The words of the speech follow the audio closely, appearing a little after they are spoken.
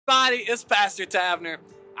everybody, it's Pastor Tavner.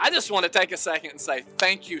 I just want to take a second and say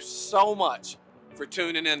thank you so much for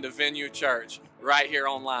tuning in to Venue Church right here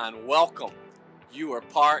online. Welcome. You are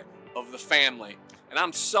part of the family. And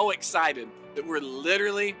I'm so excited that we're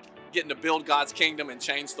literally getting to build God's kingdom and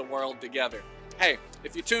change the world together. Hey,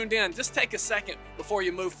 if you tuned in, just take a second before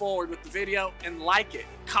you move forward with the video and like it,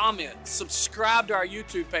 comment, subscribe to our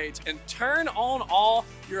YouTube page, and turn on all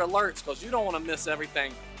your alerts because you don't want to miss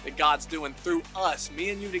everything that God's doing through us, me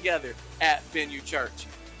and you together at Venue Church.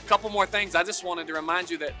 A couple more things. I just wanted to remind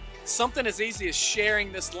you that something as easy as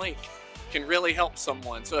sharing this link can really help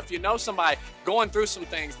someone. So if you know somebody going through some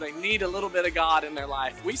things, they need a little bit of God in their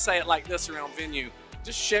life. We say it like this around Venue.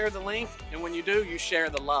 Just share the link, and when you do, you share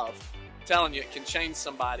the love. I'm telling you, it can change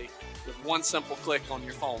somebody with one simple click on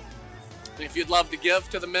your phone. And if you'd love to give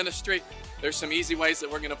to the ministry, there's some easy ways that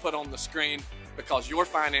we're going to put on the screen because your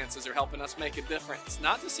finances are helping us make a difference,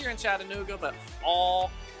 not just here in Chattanooga, but all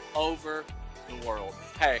over the world.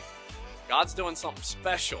 Hey, God's doing something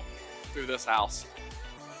special through this house.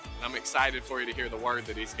 I'm excited for you to hear the word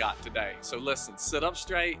that He's got today. So listen, sit up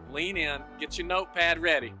straight, lean in, get your notepad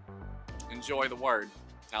ready. Enjoy the word.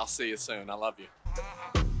 I'll see you soon. I love you.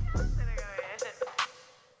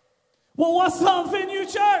 Well, what's up, Venue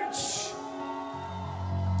Church?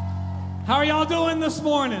 How are y'all doing this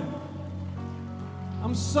morning?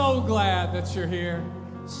 I'm so glad that you're here.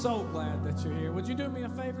 So glad that you're here. Would you do me a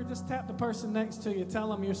favor? Just tap the person next to you. Tell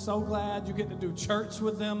them you're so glad you get to do church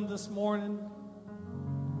with them this morning.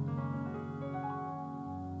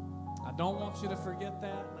 I don't want you to forget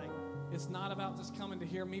that. It's not about just coming to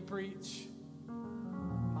hear me preach.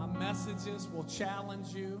 My messages will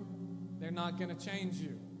challenge you. They're not going to change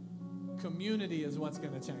you. Community is what's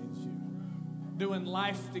going to change you. Doing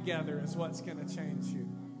life together is what's going to change you.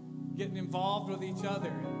 Getting involved with each other,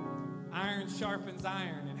 and iron sharpens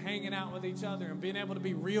iron, and hanging out with each other, and being able to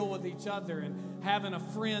be real with each other, and having a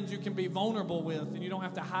friend you can be vulnerable with, and you don't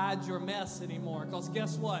have to hide your mess anymore. Because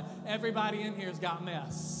guess what? Everybody in here's got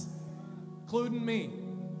mess, including me.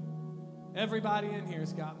 Everybody in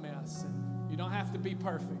here's got mess, and you don't have to be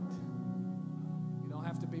perfect. You don't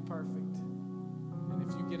have to be perfect. And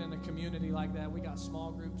if you get in a community like that, we got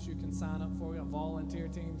small groups you can sign up for. We got volunteer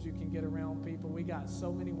teams you can get around people. We got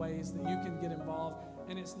so many ways that you can get involved.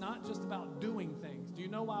 And it's not just about doing things. Do you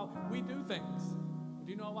know why we do things?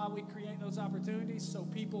 Do you know why we create those opportunities? So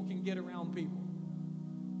people can get around people.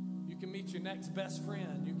 You can meet your next best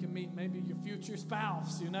friend. You can meet maybe your future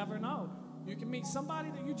spouse. You never know. You can meet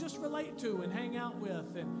somebody that you just relate to and hang out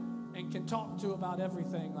with and can talk to about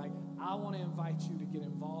everything. Like, I want to invite you to get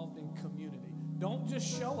involved in community. Don't just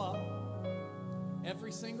show up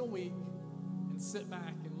every single week and sit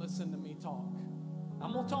back and listen to me talk.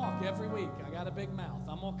 I'm going to talk every week. I got a big mouth.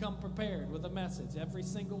 I'm going to come prepared with a message every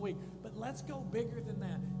single week. But let's go bigger than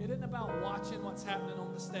that. It isn't about watching what's happening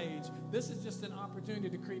on the stage. This is just an opportunity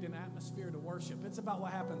to create an atmosphere to worship. It's about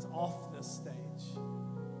what happens off this stage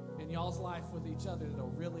in y'all's life with each other that'll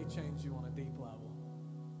really change you on a deep level.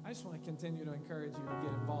 I just want to continue to encourage you to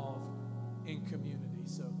get involved in community.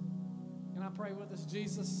 So, can I pray with us?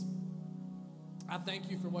 Jesus, I thank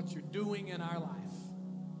you for what you're doing in our life.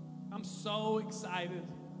 I'm so excited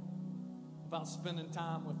about spending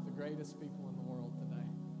time with the greatest people in the world today.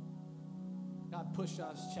 God, push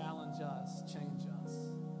us, challenge us, change us.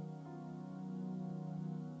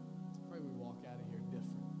 I pray we walk out of here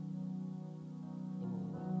different than when we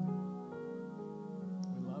walked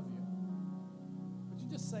in. We love you. Would you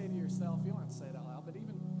just say to yourself, you don't have to say it out loud, but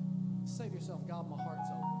even say to yourself, God, my heart's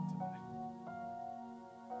open today.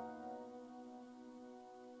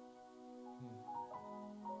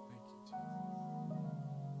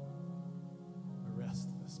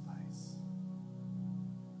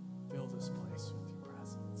 Fill this place with your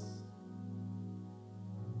presence.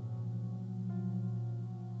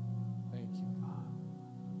 Thank you, God.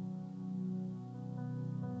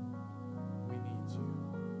 We need you.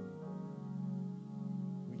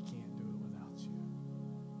 We can't do it without you. We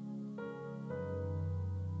can't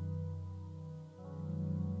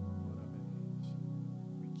do it without you.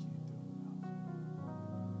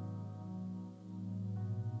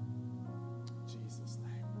 In Jesus' name.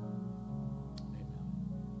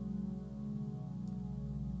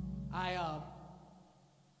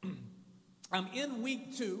 I'm in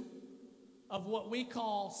week 2 of what we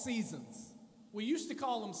call seasons. We used to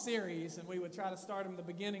call them series, and we would try to start them at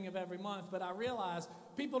the beginning of every month, but I realized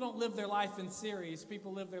people don't live their life in series.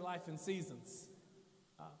 People live their life in seasons.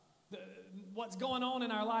 what's going on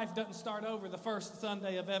in our life doesn't start over the first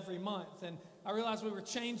Sunday of every month. And I realized we were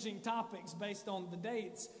changing topics based on the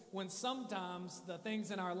dates when sometimes the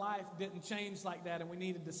things in our life didn't change like that and we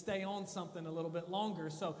needed to stay on something a little bit longer.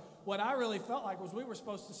 So what I really felt like was we were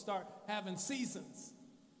supposed to start having seasons.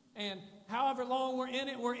 And however long we're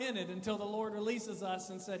in it until the Lord releases us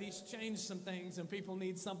and said He's changed some things and people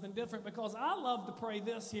need something different. Because I love to pray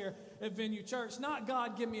this here at Venue Church. Not,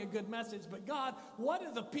 God, give me a good message, but God, what do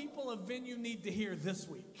the people of Venue need to hear this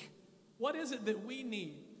week? What is it that we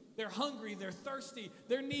need? They're hungry, they're thirsty,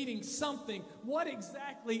 they're needing something. What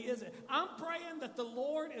exactly is it? I'm praying that the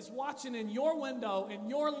Lord is watching in your window, in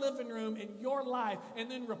your living room, in your life,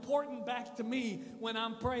 and then reporting back to me when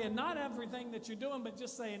I'm praying. Not everything that you're doing, but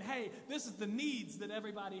just saying, hey, this is the needs that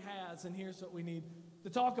everybody has, and here's what we need to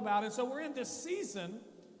talk about. And so we're in this season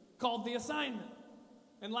called The Assignment.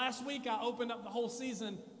 And last week I opened up the whole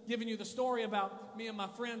season giving you the story about me and my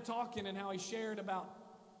friend talking and how he shared about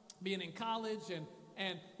being in college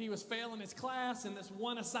and he was failing his class, and this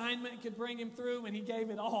one assignment could bring him through, and he gave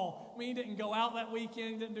it all. I mean, he didn't go out that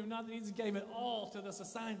weekend, didn't do nothing. He just gave it all to this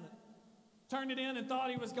assignment. Turned it in and thought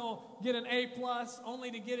he was going to get an A+, only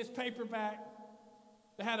to get his paper back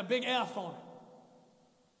that had a big F on it.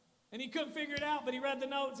 And he couldn't figure it out, but he read the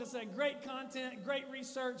notes and said, great content, great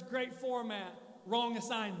research, great format, wrong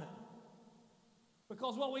assignment.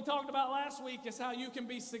 Because what we talked about last week is how you can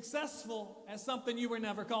be successful at something you were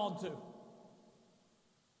never called to.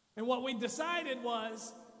 And what we decided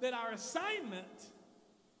was that our assignment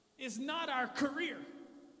is not our career.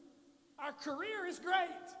 Our career is great.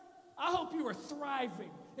 I hope you are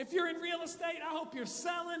thriving. If you're in real estate, I hope you're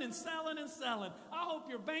selling and selling and selling. I hope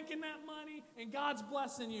you're banking that money and God's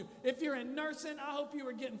blessing you. If you're in nursing, I hope you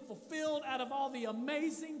are getting fulfilled out of all the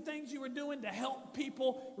amazing things you are doing to help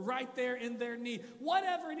people right there in their need.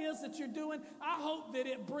 Whatever it is that you're doing, I hope that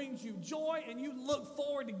it brings you joy and you look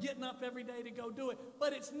forward to getting up every day to go do it.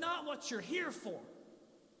 But it's not what you're here for.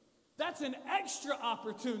 That's an extra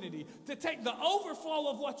opportunity to take the overflow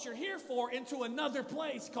of what you're here for into another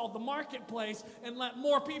place called the marketplace and let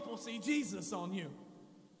more people see Jesus on you.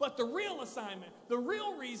 But the real assignment, the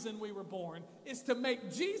real reason we were born is to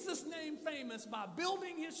make Jesus' name famous by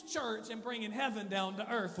building His church and bringing heaven down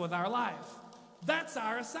to earth with our life. That's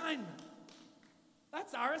our assignment.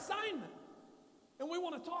 That's our assignment. And we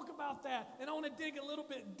want to talk about that, and I want to dig a little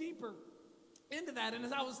bit deeper into that. And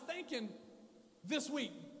as I was thinking this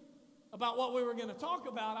week about what we were going to talk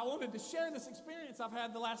about, I wanted to share this experience I've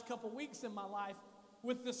had the last couple weeks in my life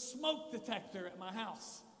with the smoke detector at my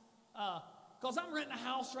house. Because I'm renting a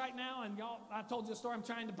house right now, and y'all, I told you the story, I'm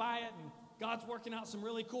trying to buy it, and God's working out some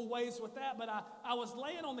really cool ways with that. But I was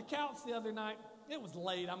laying on the couch the other night. It was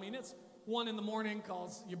late. I mean, it's 1 in the morning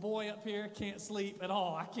because your boy up here can't sleep at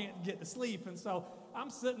all. I can't get to sleep. And so I'm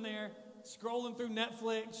sitting there scrolling through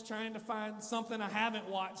Netflix, trying to find something I haven't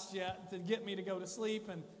watched yet to get me to go to sleep.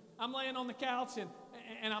 And I'm laying on the couch,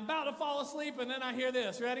 and I'm about to fall asleep, and then I hear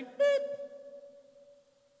this. Ready? Beep.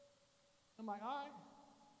 I'm like, all right.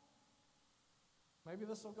 Maybe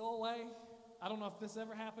this will go away. I don't know if this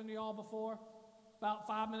ever happened to y'all before. About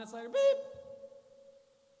 5 minutes later, beep.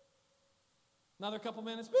 Another couple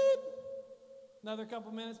minutes, beep. Another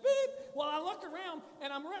couple minutes, beep. Well, I look around,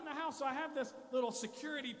 and I'm renting a house, so I have this little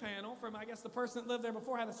security panel from, I guess, the person that lived there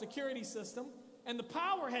before had a security system. And the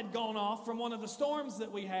power had gone off from one of the storms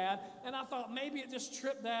that we had, and I thought maybe it just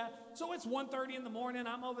tripped that. So it's 1:30 in the morning.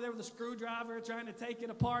 I'm over there with a screwdriver trying to take it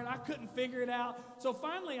apart. I couldn't figure it out. So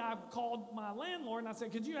finally I called my landlord, and I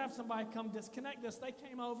said, could you have somebody come disconnect this? They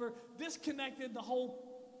came over, disconnected the whole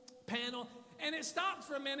panel, and it stopped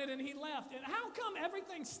for a minute, and he left. And how come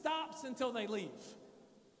everything stops until they leave?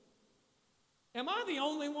 Am I the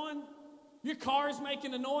only one? Your car's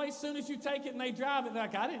making a noise. As soon as you take it and they drive it, they're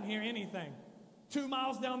like, I didn't hear anything. 2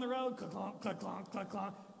 miles down the road, clunk, clunk, clunk, clunk,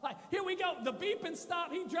 clunk. Like, here we go. The beeping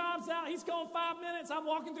stopped. He drives out. He's gone 5 minutes. I'm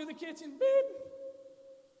walking through the kitchen. Beep.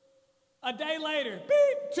 A day later.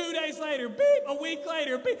 Beep. 2 days later. Beep. A week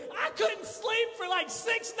later. Beep. I couldn't sleep for like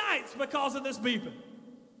 6 nights because of this beeping.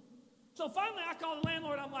 So finally I called the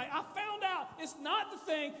landlord. I'm like, I found out it's not the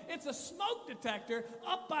thing. It's a smoke detector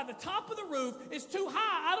up by the top of the roof. It's too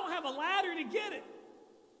high. I don't have a ladder to get it.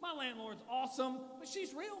 My landlord's awesome, but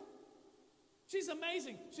she's real. She's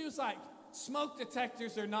amazing. She was like, smoke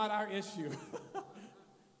detectors are not our issue.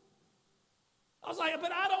 I was like,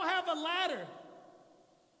 but I don't have a ladder.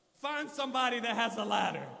 Find somebody that has a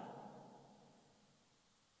ladder.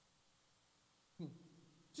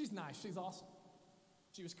 She's nice. She's awesome.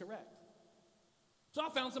 She was correct. So I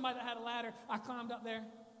found somebody that had a ladder. I climbed up there.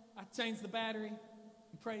 I changed the battery.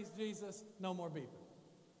 And praise Jesus, no more beeping.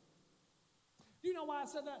 Do you know why I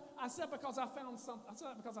said that? I said that because I found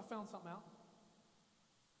something out.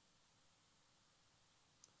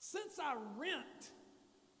 Since I rent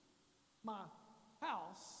my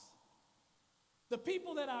house, the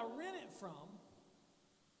people that I rent it from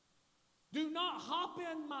do not hop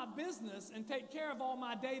in my business and take care of all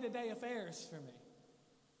my day-to-day affairs for me.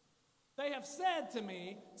 They have said to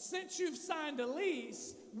me, since you've signed a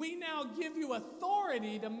lease, we now give you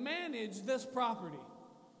authority to manage this property.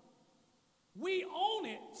 We own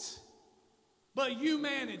it, but you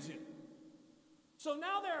manage it. So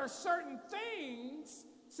now there are certain things,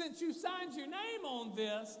 since you signed your name on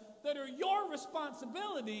this, that are your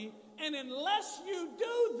responsibility, and unless you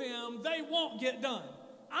do them, they won't get done.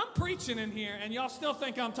 I'm preaching in here, and y'all still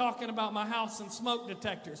think I'm talking about my house and smoke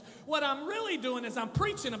detectors. What I'm really doing is I'm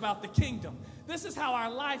preaching about the kingdom. This is how our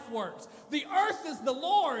life works. The earth is the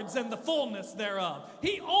Lord's and the fullness thereof.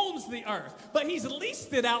 He owns the earth, but he's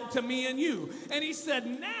leased it out to me and you. And he said,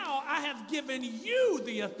 now I have given you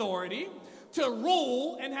the authority to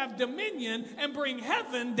rule and have dominion and bring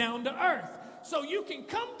heaven down to earth. So you can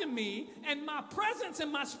come to me, and my presence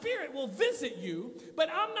and my spirit will visit you, but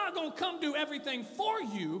I'm not going to come do everything for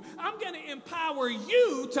you. I'm going to empower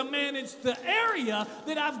you to manage the area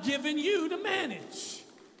that I've given you to manage.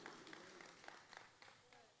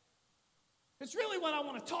 It's really what I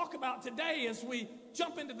want to talk about today as we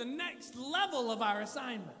jump into the next level of our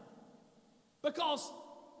assignment. Because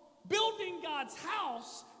building God's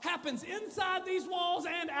house happens inside these walls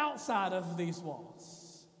and outside of these walls.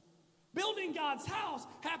 Building God's house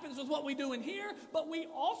happens with what we do in here, but we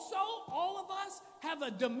also, all of us, have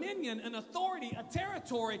a dominion, an authority, a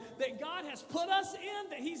territory that God has put us in,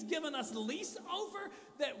 that he's given us lease over,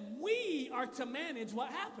 that we are to manage what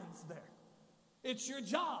happens there. It's your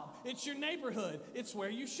job. It's your neighborhood. It's where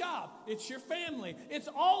you shop. It's your family. It's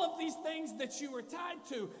all of these things that you are tied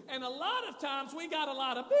to. And a lot of times we got a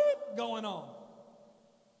lot of beep going on.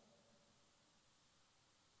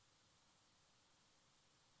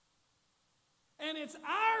 And it's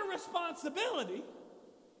our responsibility,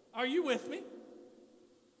 are you with me,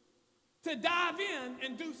 to dive in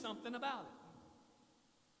and do something about it.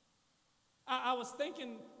 I was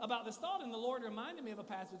thinking about this thought, and the Lord reminded me of a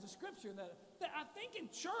passage of Scripture that I think in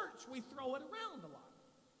church we throw it around a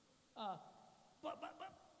lot. But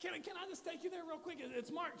can I just take you there real quick?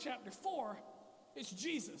 It's Mark chapter 4. It's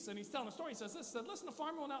Jesus, and he's telling a story. He says this, listen, a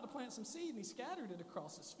farmer went out to plant some seed, and he scattered it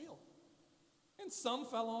across his field. And some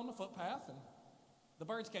fell on the footpath, and the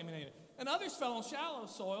birds came and ate it. And others fell on shallow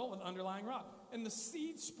soil with underlying rock. And the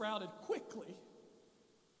seed sprouted quickly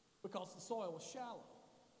because the soil was shallow.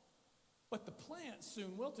 But the plant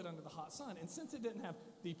soon wilted under the hot sun. And since it didn't have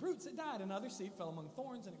deep roots, it died. Another seed fell among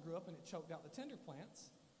thorns, and it grew up, and it choked out the tender plants.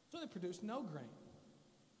 So they produced no grain.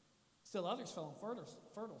 Still others fell on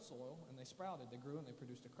fertile soil, and they sprouted. They grew, and they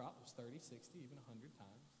produced a crop that was 30, 60, even 100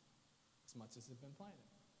 times as much as had been planted.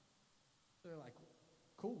 So they're like,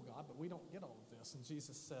 cool, God, but we don't get all of this. And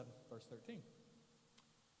Jesus said, verse 13,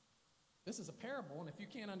 this is a parable, and if you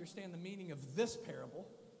can't understand the meaning of this parable,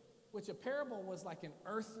 which a parable was like an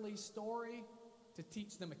earthly story to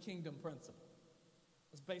teach them a kingdom principle.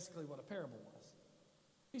 That's basically what a parable was.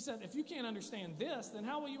 He said, if you can't understand this, then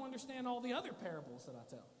how will you understand all the other parables that I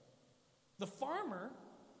tell? The farmer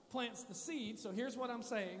plants the seed. So here's what I'm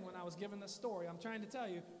saying when I was given this story. I'm trying to tell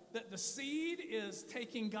you that the seed is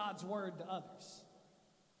taking God's word to others.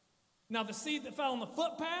 Now, the seed that fell on the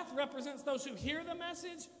footpath represents those who hear the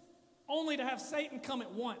message, only to have Satan come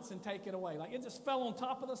at once and take it away. Like it just fell on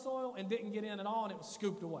top of the soil and didn't get in at all, and it was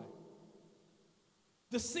scooped away.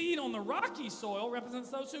 The seed on the rocky soil represents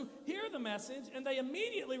those who hear the message, and they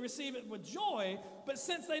immediately receive it with joy, but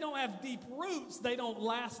since they don't have deep roots, they don't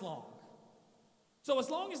last long. So as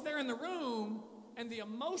long as they're in the room and the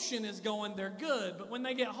emotion is going, they're good. But when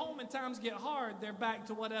they get home and times get hard, they're back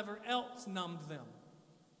to whatever else numbed them.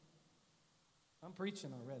 I'm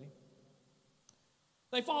preaching already.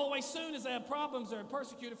 They fall away soon as they have problems or are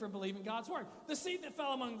persecuted for believing God's word. The seed that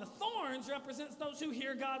fell among the thorns represents those who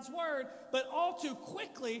hear God's word, but all too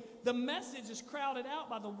quickly the message is crowded out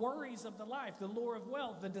by the worries of the life, the lure of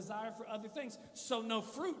wealth, the desire for other things, so no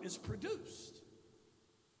fruit is produced.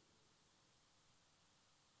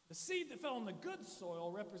 The seed that fell on the good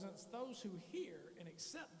soil represents those who hear and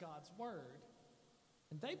accept God's word,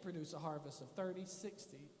 and they produce a harvest of 30,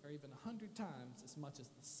 60, or even 100 times as much as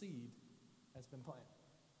the seed has been planted.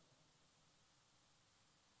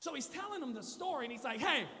 So he's telling them the story, and he's like,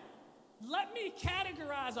 hey, let me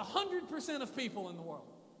categorize 100% of people in the world.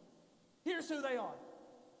 Here's who they are.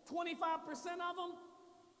 25% of them,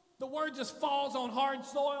 the word just falls on hard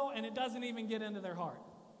soil, and it doesn't even get into their heart.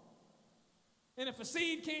 And if a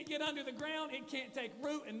seed can't get under the ground, it can't take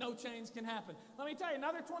root and no change can happen. Let me tell you,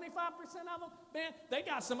 another 25% of them, man, they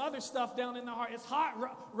got some other stuff down in their heart. It's hot,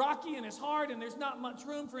 rocky, and it's hard, and there's not much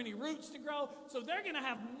room for any roots to grow. So they're going to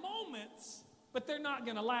have moments, but they're not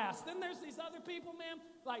going to last. Then there's these other people, man,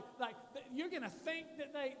 like you're going to think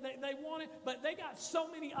that they want it, but they got so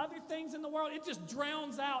many other things in the world, it just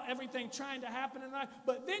drowns out everything trying to happen in life.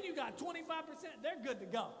 But then you got 25%, they're good to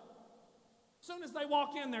go. As soon as they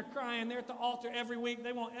walk in, they're crying. They're at the altar every week.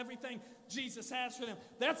 They want everything Jesus has for them.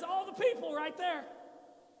 That's all the people right there.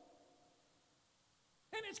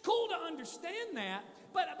 And it's cool to understand that,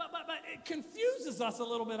 but it confuses us a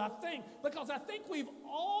little bit, I think, because I think we've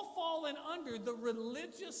all fallen under the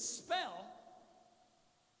religious spell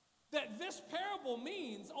that this parable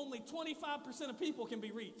means only 25% of people can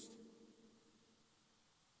be reached.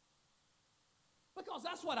 Because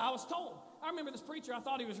that's what I was told. I remember this preacher, I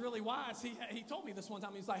thought he was really wise. He told me this one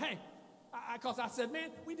time. He was like, hey, because I said, man,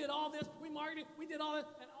 we did all this, we marketed, we did all this,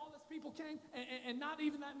 and all this people came, and not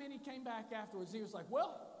even that many came back afterwards. He was like,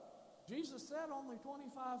 well, Jesus said only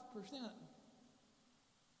 25%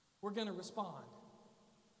 were going to respond.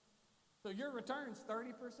 So your return's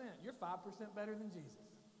 30%. You're 5% better than Jesus.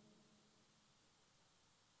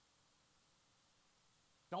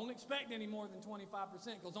 Don't expect any more than 25%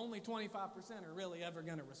 because only 25% are really ever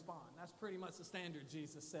going to respond. That's pretty much the standard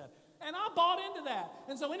Jesus said. And I bought into that.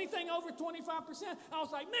 And so anything over 25%, I was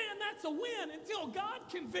like, man, that's a win until God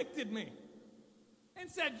convicted me and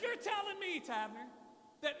said, you're telling me, Tavner,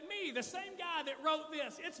 that me, the same guy that wrote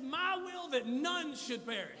this, it's my will that none should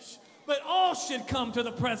perish, but all should come to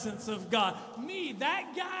the presence of God. Me,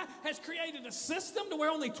 that guy has created a system to where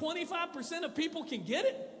only 25% of people can get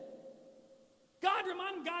it? God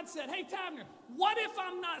reminded him, God said, hey, Tavner, what if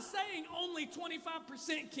I'm not saying only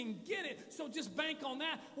 25% can get it, so just bank on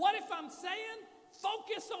that? What if I'm saying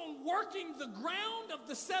focus on working the ground of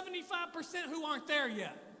the 75% who aren't there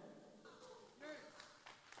yet?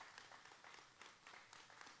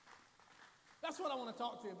 That's what I want to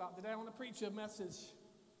talk to you about today. I want to preach a message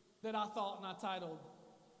that I thought and I titled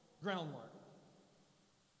Groundwork.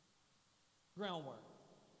 Groundwork.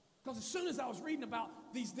 Because as soon as I was reading about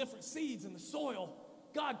these different seeds in the soil,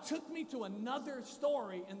 God took me to another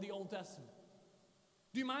story in the Old Testament.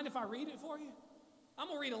 Do you mind if I read it for you? I'm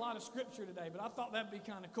going to read a lot of scripture today, but I thought that'd be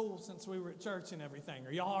kind of cool since we were at church and everything.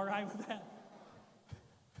 Are y'all all right with that?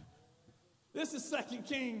 This is 2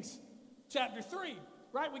 Kings chapter 3,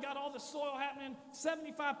 right? We got all the soil happening.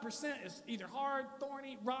 75% is either hard,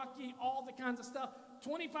 thorny, rocky, all the kinds of stuff.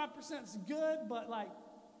 25% is good, but like,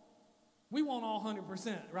 we want all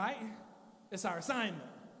 100%, right? It's our assignment.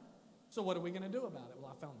 So what are we going to do about it? Well,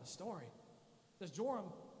 I found the story. It says Joram,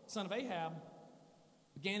 son of Ahab,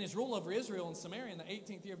 began his rule over Israel and Samaria in the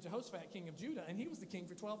 18th year of Jehoshaphat, king of Judah, and he was the king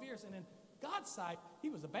for 12 years. And in God's sight, he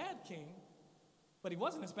was a bad king, but he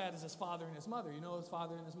wasn't as bad as his father and his mother. You know who his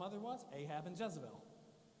father and his mother was? Ahab and Jezebel.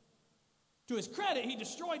 To his credit, he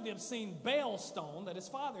destroyed the obscene Baal stone that his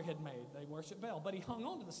father had made. They worshiped Baal, but he hung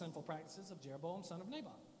on to the sinful practices of Jeroboam, son of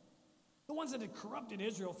Nebat. The ones that had corrupted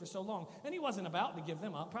Israel for so long. And he wasn't about to give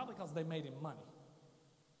them up, probably because they made him money.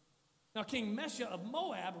 Now, King Mesha of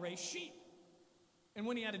Moab raised sheep. And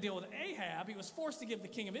when he had to deal with Ahab, he was forced to give the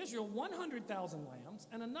king of Israel 100,000 lambs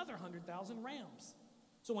and another 100,000 rams.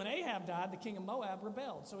 So when Ahab died, the king of Moab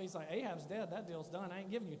rebelled. So he's like, Ahab's dead, that deal's done. I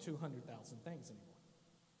ain't giving you 200,000 things anymore.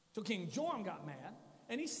 So King Joram got mad.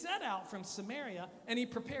 And he set out from Samaria, and he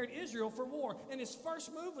prepared Israel for war. And his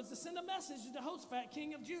first move was to send a message to Jehoshaphat,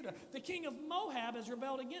 king of Judah. The king of Moab has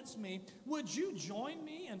rebelled against me. Would you join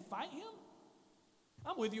me and fight him?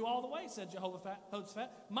 I'm with you all the way, said Jehoshaphat.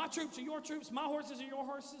 My troops are your troops. My horses are your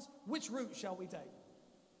horses. Which route shall we take?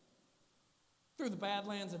 Through the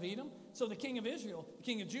badlands of Edom. So the king of Israel, the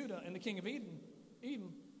king of Judah, and the king of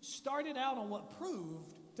Edom started out on what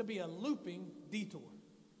proved to be a looping detour.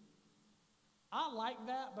 I like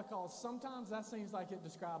that because sometimes that seems like it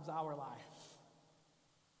describes our life.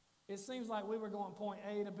 It seems like we were going point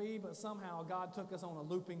A to B, but somehow God took us on a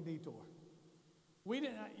looping detour. We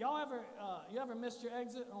didn't. Y'all ever missed your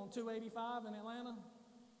exit on 285 in Atlanta?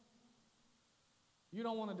 You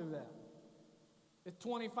don't want to do that. It's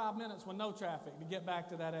 25 minutes with no traffic to get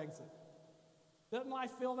back to that exit. Doesn't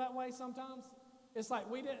life feel that way sometimes? It's like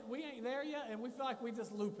we ain't there yet, and we feel like we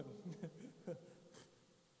just looping.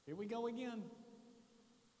 Here we go again.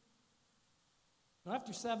 Now,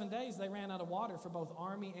 after 7 days, they ran out of water for both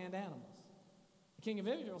army and animals. The king of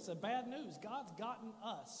Israel said, bad news, God's gotten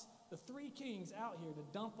us, the three kings, out here to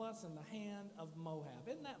dump us in the hand of Moab.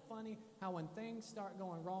 Isn't that funny how when things start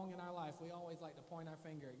going wrong in our life, we always like to point our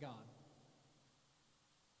finger at God?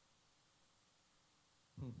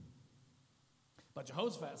 But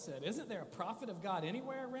Jehoshaphat said, isn't there a prophet of God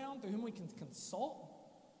anywhere around through whom we can consult?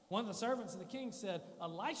 One of the servants of the king said,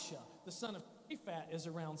 Elisha, the son of Shaphat, is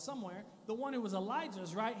around somewhere, the one who was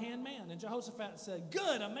Elijah's right-hand man. And Jehoshaphat said,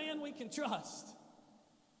 good, a man we can trust.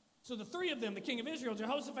 So the three of them, the king of Israel,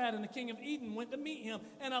 Jehoshaphat, and the king of Edom, went to meet him.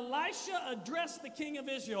 And Elisha addressed the king of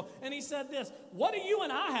Israel, and he said this, what do you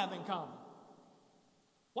and I have in common?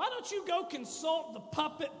 Why don't you go consult the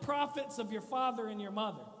puppet prophets of your father and your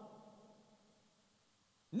mother?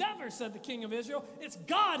 Never, said the king of Israel. It's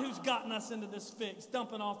God who's gotten us into this fix,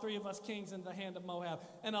 dumping all three of us kings into the hand of Moab.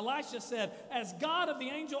 And Elisha said, as God of the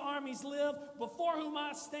angel armies live, before whom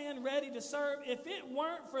I stand ready to serve, if it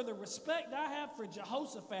weren't for the respect I have for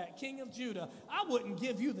Jehoshaphat, king of Judah, I wouldn't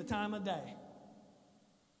give you the time of day.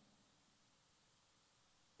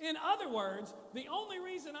 In other words, the only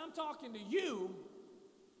reason I'm talking to you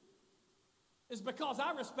is because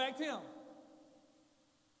I respect him.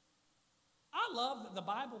 I love that the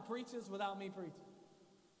Bible preaches without me preaching.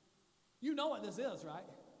 You know what this is, right?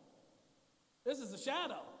 This is a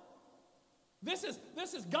shadow. This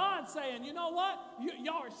is God saying, you know what?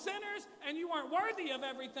 Y'all are sinners and you aren't worthy of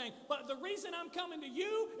everything. But the reason I'm coming to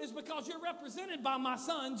you is because you're represented by my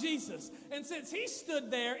son, Jesus. And since he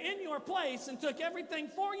stood there in your place and took everything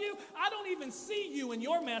for you, I don't even see you in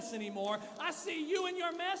your mess anymore. I see you in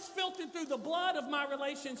your mess filtered through the blood of my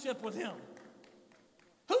relationship with him.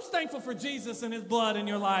 Who's thankful for Jesus and his blood in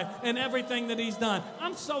your life and everything that he's done?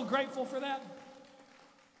 I'm so grateful for that.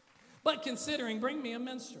 But considering, bring me a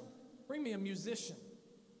minstrel. Bring me a musician.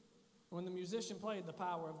 When the musician played, the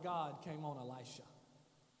power of God came on Elisha.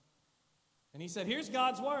 And he said, here's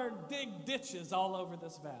God's word, dig ditches all over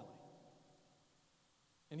this valley.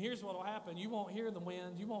 And here's what will happen. You won't hear the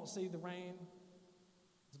wind. You won't see the rain.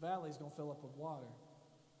 This valley is going to fill up with water.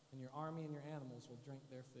 And your army and your animals will drink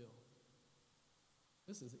their fill.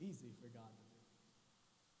 This is easy for God to do.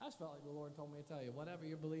 I just felt like the Lord told me to tell you, whatever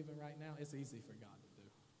you're believing right now, it's easy for God to do.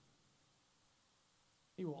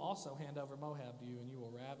 He will also hand over Moab to you, and you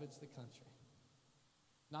will ravage the country.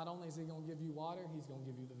 Not only is he going to give you water, he's going to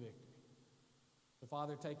give you the victory. So,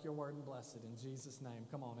 Father, take your word and bless it in Jesus' name.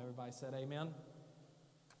 Come on, everybody said amen.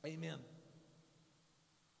 Amen.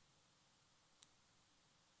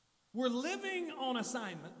 We're living on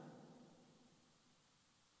assignment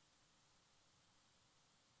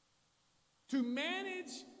to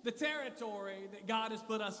manage the territory that God has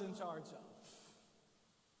put us in charge of.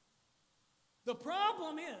 The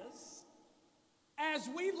problem is, as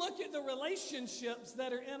we look at the relationships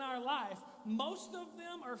that are in our life, most of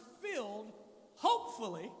them are filled,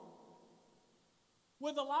 hopefully,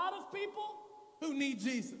 with a lot of people who need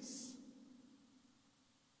Jesus.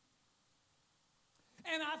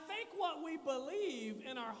 And I think what we believe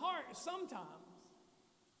in our heart sometimes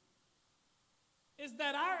is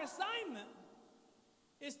that our assignment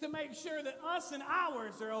is to make sure that us and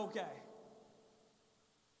ours are okay.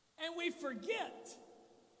 And we forget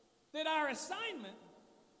that our assignment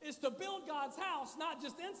is to build God's house, not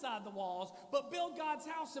just inside the walls, but build God's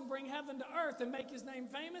house and bring heaven to earth and make his name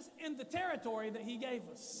famous in the territory that he gave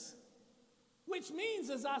us. Which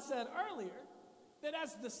means, as I said earlier, that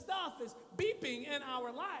as the stuff is beeping in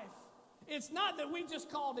our life, it's not that we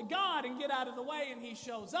just call to God and get out of the way and he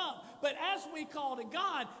shows up. But as we call to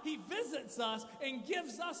God, he visits us and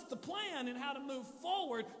gives us the plan and how to move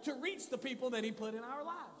forward to reach the people that he put in our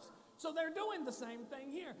lives. So they're doing the same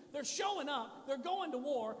thing here. They're showing up. They're going to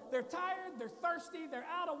war. They're tired. They're thirsty. They're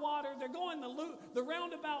out of water. They're going the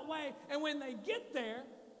roundabout way. And when they get there,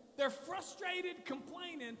 they're frustrated,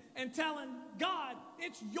 complaining, and telling God,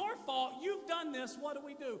 it's your fault. You've done this. What do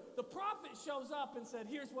we do? The prophet shows up and said,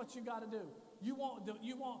 here's what you got to do. You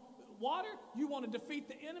want water? You want to defeat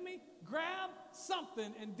the enemy? Grab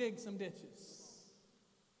something and dig some ditches.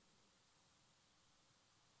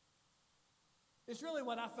 It's really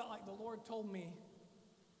what I felt like the Lord told me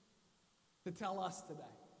to tell us today.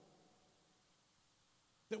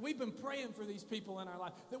 That we've been praying for these people in our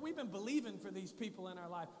life. That we've been believing for these people in our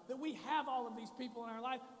life. That we have all of these people in our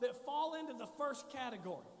life that fall into the first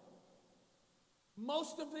category.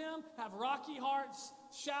 Most of them have rocky hearts,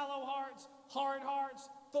 shallow hearts, hard hearts,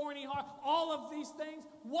 thorny hearts, all of these things.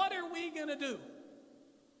 What are we going to do?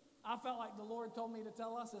 I felt like the Lord told me to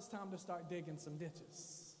tell us it's time to start digging some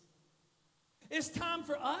ditches. It's time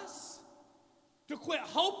for us to quit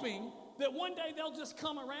hoping that one day they'll just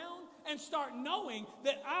come around and start knowing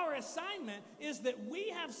that our assignment is that we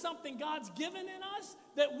have something God's given in us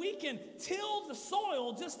that we can till the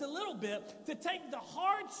soil just a little bit to take the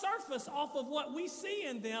hard surface off of what we see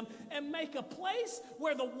in them and make a place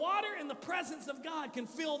where the water and the presence of God can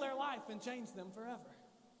fill their life and change them forever.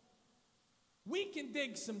 We can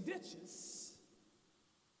dig some ditches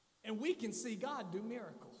And we can see God do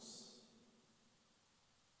miracles.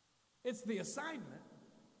 It's the assignment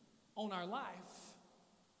on our life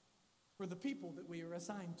for the people that we are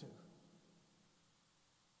assigned to.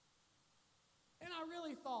 And I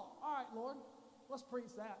really thought, all right, Lord, let's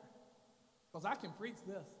preach that. Because I can preach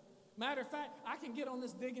this. Matter of fact, I can get on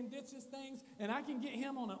this digging ditches things, and I can get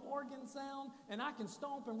him on an organ sound, and I can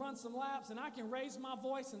stomp and run some laps, and I can raise my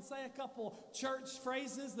voice and say a couple church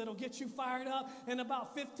phrases that'll get you fired up. In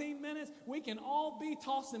about 15 minutes, we can all be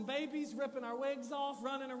tossing babies, ripping our wigs off,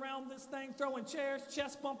 running around this thing, throwing chairs,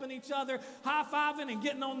 chest bumping each other, high-fiving, and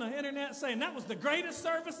getting on the internet saying, that was the greatest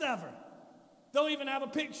service ever. They'll even have a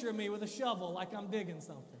picture of me with a shovel like I'm digging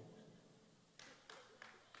something.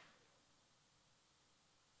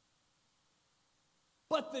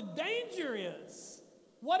 But the danger is,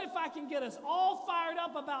 what if I can get us all fired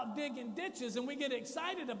up about digging ditches and we get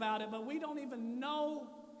excited about it, but we don't even know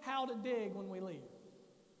how to dig when we leave?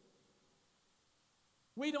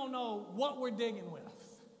 We don't know what we're digging with.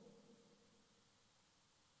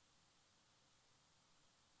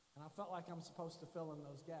 And I felt like I'm supposed to fill in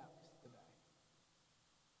those gaps today.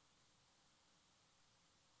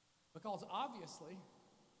 Because obviously,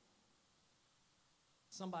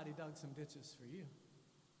 somebody dug some ditches for you.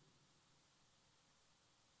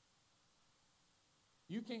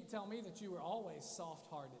 You can't tell me that you were always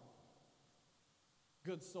soft-hearted,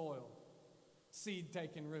 good soil, seed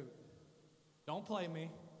taking root. Don't play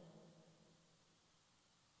me.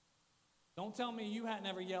 Don't tell me you hadn't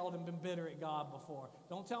ever yelled and been bitter at God before.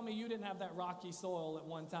 Don't tell me you didn't have that rocky soil at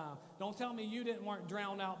one time. Don't tell me you weren't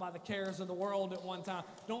drowned out by the cares of the world at one time.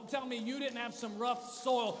 Don't tell me you didn't have some rough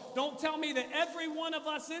soil. Don't tell me that every one of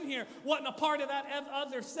us in here wasn't a part of that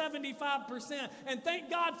other 75%. And thank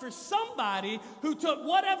God for somebody who took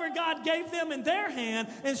whatever God gave them in their hand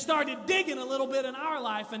and started digging a little bit in our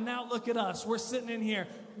life. And now look at us. We're sitting in here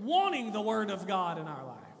wanting the Word of God in our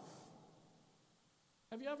life.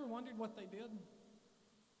 Have you ever wondered what they did?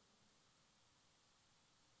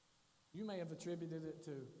 You may have attributed it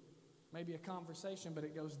to maybe a conversation, but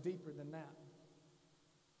it goes deeper than that.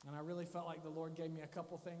 And I really felt like the Lord gave me a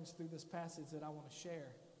couple things through this passage that I want to share.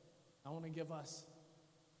 I want to give us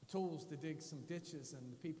the tools to dig some ditches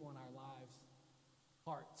and the people in our lives,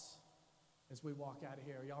 hearts, as we walk out of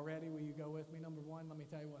here. Are y'all ready? Will you go with me? Number one, let me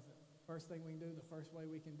tell you what the first thing we can do, the first way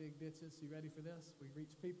we can dig ditches. You ready for this? We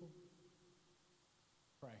reach people.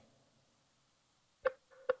 Pray.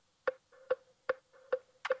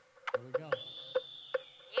 Here we go.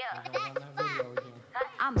 Yeah. We're gonna run that video again.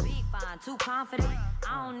 I'm big fine, too confident.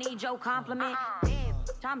 I don't need your compliment. Yeah,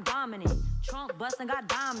 I'm dominant. Trunk busting, got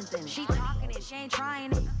diamonds in it. She talking it, she ain't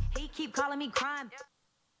trying it. He keep calling me crime.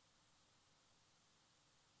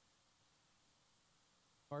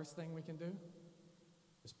 First thing we can do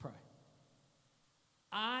is pray.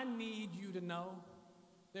 I need you to know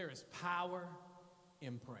there is power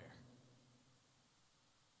in prayer.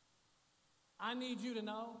 I need you to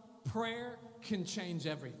know prayer can change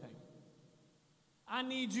everything. I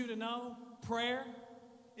need you to know prayer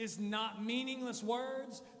is not meaningless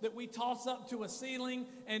words that we toss up to a ceiling,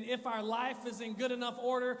 and if our life is in good enough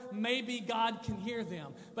order, maybe God can hear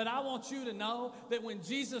them. But I want you to know that when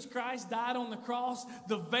Jesus Christ died on the cross,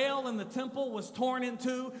 the veil in the temple was torn in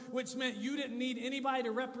two, which meant you didn't need anybody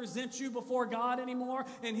to represent you before God anymore,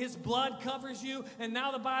 and his blood covers you. And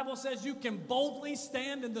now the Bible says you can boldly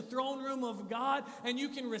stand in the throne room of God, and you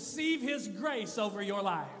can receive his grace over your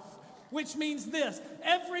life. Which means this,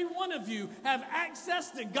 every one of you have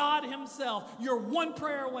access to God himself. You're one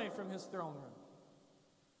prayer away from his throne room.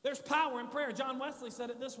 There's power in prayer. John Wesley said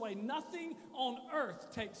it this way, nothing on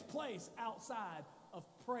earth takes place outside of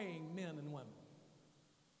praying men and women.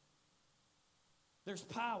 There's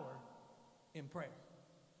power in prayer.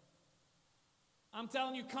 I'm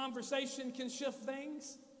telling you, conversation can shift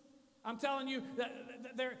things. I'm telling you that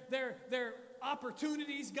there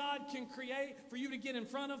opportunities God can create for you to get in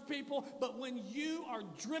front of people, but when you are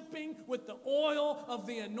dripping with the oil of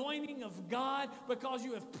the anointing of God because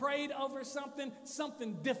you have prayed over something,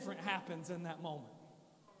 something different happens in that moment.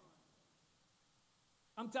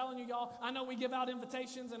 I'm telling you, y'all, I know we give out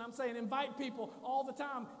invitations, and I'm saying invite people all the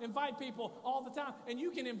time. Invite people all the time. And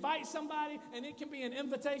you can invite somebody, and it can be an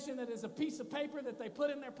invitation that is a piece of paper that they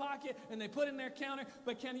put in their pocket and they put in their counter.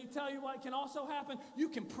 But can you tell you what can also happen? You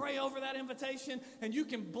can pray over that invitation, and you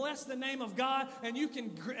can bless the name of God, and you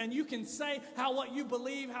can say what you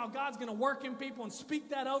believe, how God's going to work in people, and speak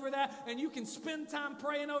that over that, and you can spend time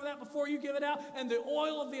praying over that before you give it out, and the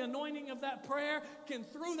oil of the anointing of that prayer can,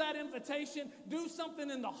 through that invitation, do something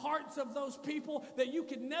in the hearts of those people that you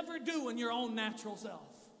could never do in your own natural self.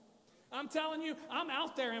 I'm telling you, I'm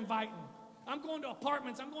out there inviting. I'm going to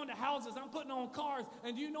apartments. I'm going to houses. I'm putting on cars.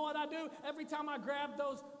 And do you know what I do? Every time I grab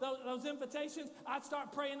those invitations, I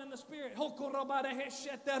start praying in the Spirit. I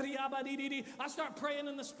start praying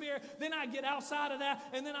in the Spirit. Then I get outside of that,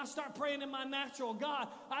 and then I start praying in my natural. God,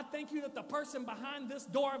 I thank you that the person behind this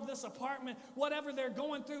door of this apartment, whatever they're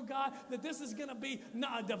going through, God, that this is going to be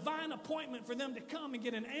a divine appointment for them to come and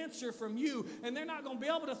get an answer from you. And they're not going to be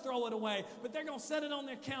able to throw it away, but they're going to set it on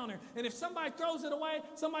their counter. And if somebody throws it away,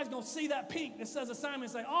 somebody's going to see that peak that says assignment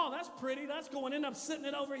and say, oh, that's pretty. That's going to end up sitting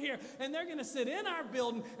it over here. And they're going to sit in our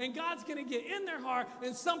building, and God's going to get in their heart,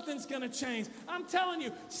 and something's going to change. I'm telling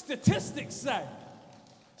you, statistics say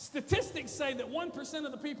that 1%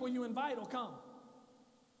 of the people you invite will come.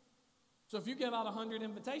 So if you give out 100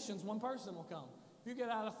 invitations, 1 person will come. If you get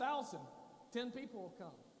out 1,000, 10 people will come.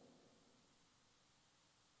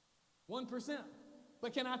 1%.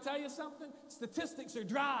 But can I tell you something? Statistics are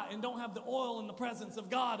dry and don't have the oil and the presence of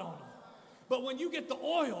God on them. But when you get the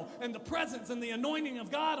oil and the presence and the anointing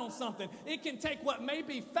of God on something, it can take what may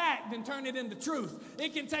be fact and turn it into truth.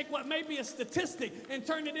 It can take what may be a statistic and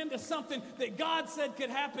turn it into something that God said could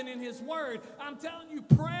happen in His Word. I'm telling you,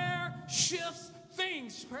 prayer shifts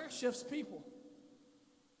things. Prayer shifts people.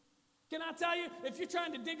 Can I tell you, if you're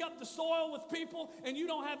trying to dig up the soil with people and you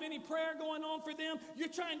don't have any prayer going on for them, you're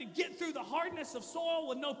trying to get through the hardness of soil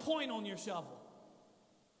with no point on your shovel.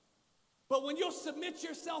 But when you'll submit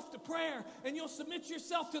yourself to prayer and you'll submit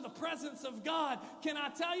yourself to the presence of God, can I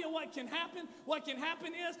tell you what can happen? What can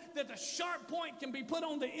happen is that the sharp point can be put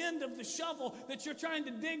on the end of the shovel that you're trying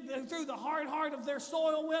to dig through the hard heart of their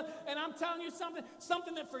soil with. And I'm telling you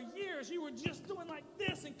something that for years you were just doing like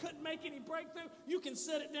this and couldn't make any breakthrough. You can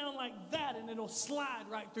set it down like that and it'll slide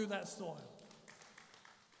right through that soil.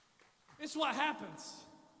 It's what happens.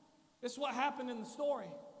 It's what happened in the story.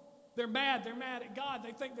 They're mad at God.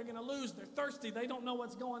 They think they're going to lose. They're thirsty. They don't know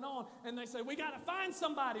what's going on. And they say, we got to find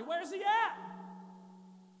somebody. Where's he at?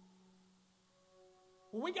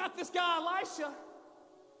 Well, we got this guy Elisha.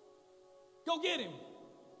 Go get him.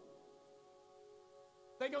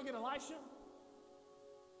 They go get Elisha.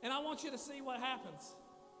 And I want you to see what happens.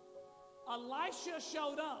 Elisha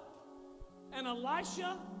showed up. And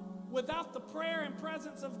Elisha, without the prayer and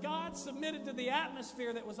presence of God, submitted to the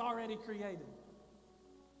atmosphere that was already created.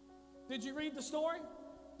 Did you read the story?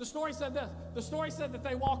 The story said this. The story said that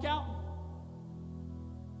they walk out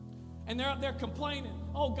and they're up there complaining.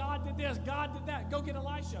 Oh, God did this, God did that. Go get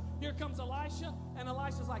Elisha. Here comes Elisha, and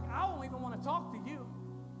Elisha's like, I don't even want to talk to you.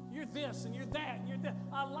 You're this and you're that and you're that.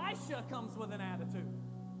 Elisha comes with an attitude.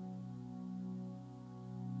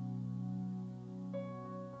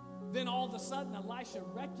 Then all of a sudden, Elisha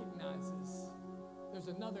recognizes there's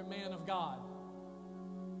another man of God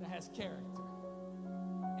that has character.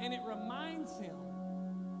 And it reminds him,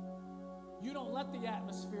 you don't let the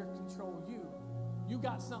atmosphere control you. You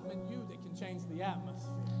got something in you that can change the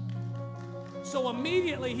atmosphere. So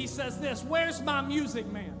immediately he says this, where's my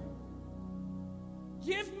music man?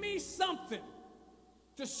 Give me something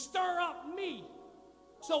to stir up me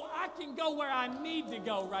so I can go where I need to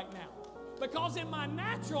go right now. Because in my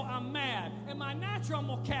natural, I'm mad. In my natural, I'm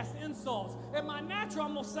going to cast insults. In my natural,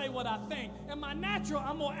 I'm going to say what I think. In my natural,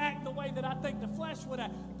 I'm going to act the way that I think the flesh would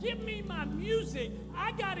act. Give me my music.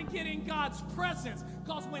 I got to get in God's presence.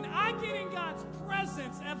 Because when I get in God's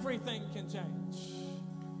presence, everything can change.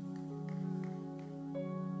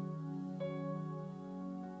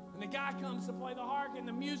 And the guy comes to play the harp, and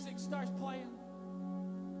the music starts playing.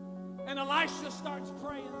 And Elisha starts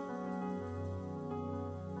praying.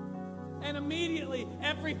 And immediately,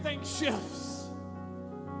 everything shifts.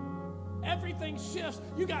 Everything shifts.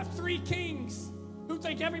 You got 3 kings who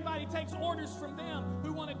think everybody takes orders from them,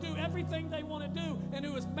 who want to do everything they want to do, and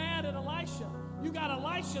who is mad at Elisha. You got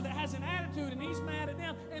Elisha that has an attitude, and he's mad at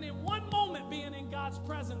them. And in one moment, being in God's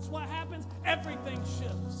presence, what happens? Everything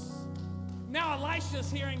shifts. Now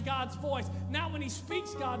Elisha's hearing God's voice. Now when he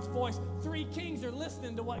speaks God's voice, 3 kings are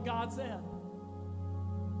listening to what God said.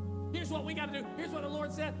 Here's what we got to do. Here's what the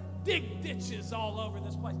Lord said. Dig ditches all over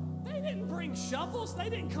this place. They didn't bring shovels. They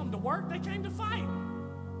didn't come to work. They came to fight.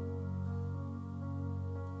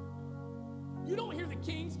 You don't hear the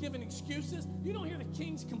kings giving excuses. You don't hear the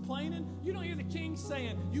kings complaining. You don't hear the kings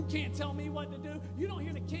saying, you can't tell me what to do. You don't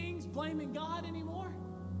hear the kings blaming God anymore.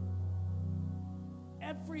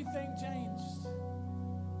 Everything changed.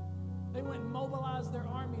 They went and mobilized their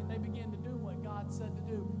army, and they began to do what God said to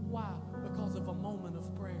do. Why? Because of a moment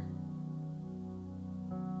of prayer.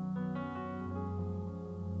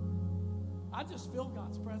 I just feel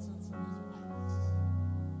God's presence in this place.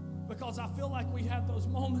 Because I feel like we have those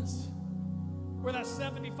moments where that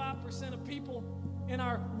 75% of people in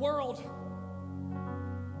our world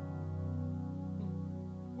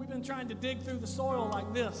been trying to dig through the soil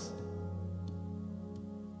like this.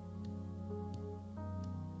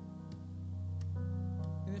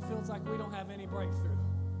 And it feels like we don't have any breakthrough.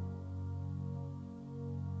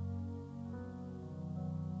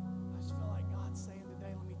 I just feel like God's saying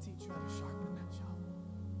today, let me teach you how to sharpen that shovel.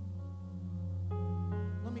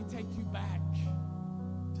 Let me take you back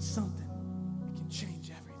to something that can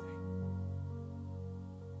change everything.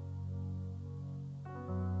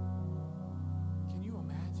 Can you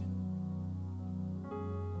imagine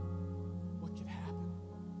what could happen?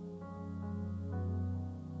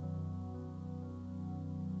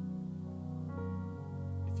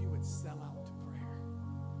 If you would sell out to prayer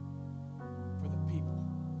for the people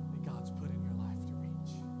that God's put in your life to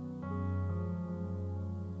reach.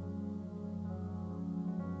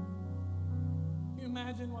 Can you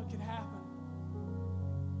imagine what could happen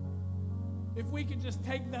if we could just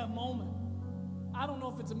take that moment? I don't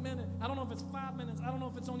know if it's a minute. I don't know if it's 5 minutes. I don't know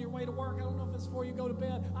if it's on your way to work. I don't know if it's before you go to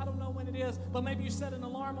bed. I don't know when it is, but maybe you set an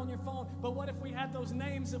alarm on your phone. But what if we had those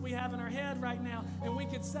names that we have in our head right now, and we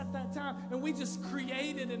could set that time, and we just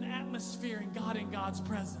created an atmosphere in God's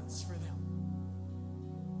presence for them?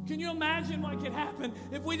 Can you imagine what could happen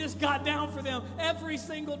if we just got down for them every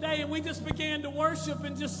single day and we just began to worship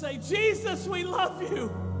and just say, Jesus, we love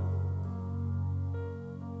you.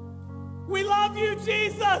 We love you,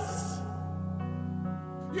 Jesus.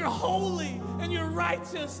 You're holy and you're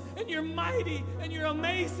righteous and you're mighty and you're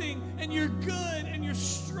amazing and you're good and you're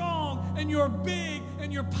strong and you're big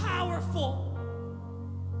and you're powerful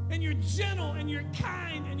and you're gentle and you're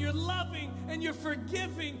kind and you're loving and you're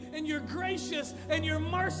forgiving and you're gracious and you're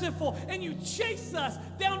merciful and you chase us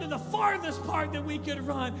down to the farthest part that we could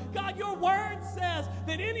run. God, your word says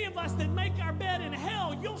that any of us that make our bed in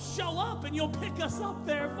hell, you'll show up and you'll pick us up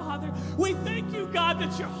there, Father. We thank you, God,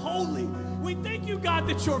 that you're holy. We thank you, God,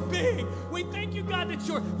 that you're big. We thank you, God, that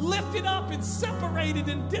you're lifted up and separated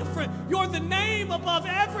and different. You're the name above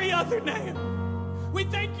every other name. We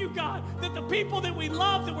thank you, God, that the people that we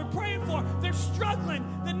love, that we're praying for, they're struggling.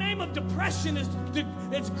 The name of depression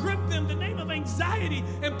it's gripped them. The name of anxiety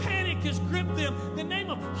and panic has gripped them. The name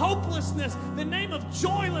of hopelessness, the name of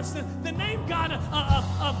joylessness, the name, God,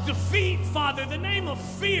 of defeat, Father, the name of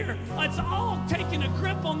fear. It's all taking a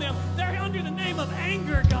grip on them. They're under the name of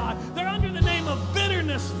anger, God. They're under the name of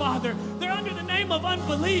bitterness, Father. They're under the name of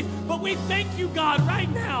unbelief. But we thank you, God, right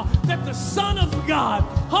now that the Son of God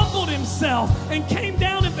humbled himself and came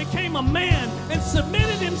down and became a man and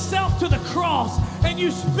submitted himself to the cross, and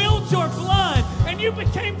you spilled your blood and you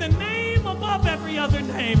became the name above every other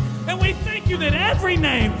name. And we thank you that every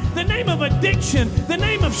name, the name of addiction, the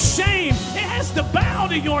name of shame, it has to bow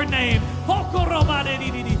to your name.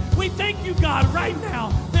 We thank you, God, right now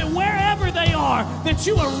that wherever they are, that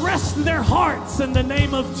you arrest their hearts in the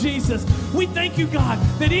name of Jesus. We thank you, God,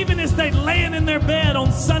 that even as they laying in their bed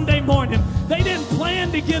on Sunday morning, they didn't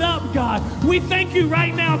plan to get up, God. We thank you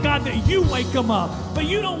right now, God, that you wake them up. But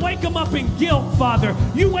you don't wake them up in guilt, Father.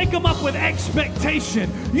 You wake them up with expectation.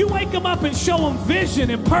 You wake them up and show them vision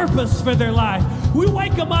and purpose for their life. We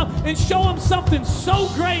wake them up and show them something so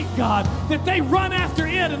great, God, that they run after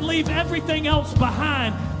it and leave everything else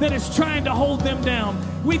behind that is trying to hold them down.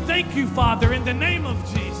 We thank you, Father, in the name of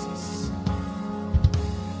Jesus,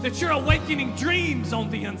 that you're awakening dreams on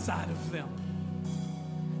the inside of them.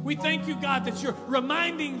 We thank you, God, that you're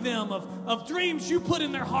reminding them of dreams you put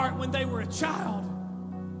in their heart when they were a child.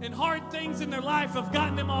 And hard things in their life have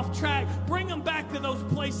gotten them off track. Bring them back to those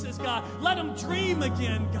places, God. Let them dream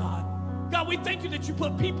again, God. God, we thank you that you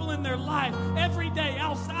put people in their life every day,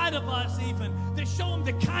 outside of us even, that show them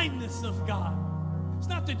the kindness of God. It's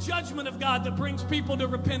not the judgment of God that brings people to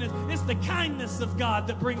repentance. It's the kindness of God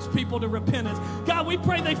that brings people to repentance. God, we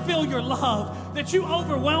pray they feel your love, that you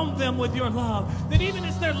overwhelm them with your love, that even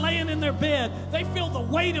as they're laying in their bed, they feel the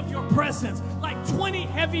weight of your presence, like 20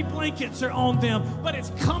 heavy blankets are on them, but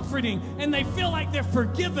it's comforting, and they feel like they're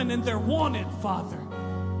forgiven and they're wanted, Father.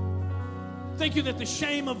 Thank you that the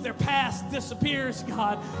shame of their past disappears,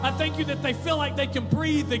 God. I thank you that they feel like they can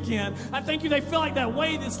breathe again. I thank you they feel like that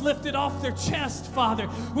weight is lifted off their chest, Father.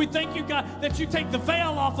 We thank you, God, that you take the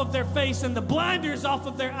veil off of their face and the blinders off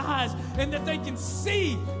of their eyes, and that they can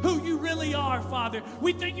see who you really are, Father.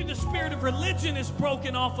 We thank you the spirit of religion is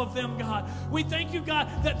broken off of them, God. We thank you, God,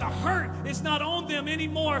 that the hurt is not on them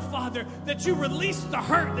anymore, Father, that you release the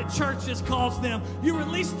hurt that church has caused them. You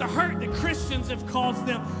release the hurt that Christians have caused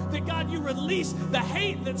them. That, God, you release the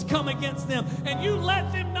hate that's come against them, and you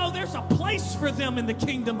let them know there's a place for them in the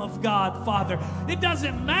kingdom of God, Father. It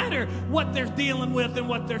doesn't matter what they're dealing with and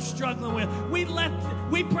what they're struggling with.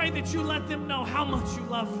 We pray that you let them know how much you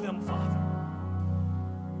love them, Father.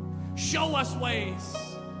 Show us ways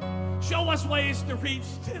Show us ways to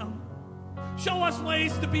reach them. Show us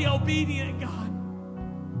ways to be obedient,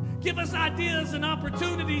 God. Give us ideas and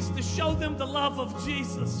opportunities to show them the love of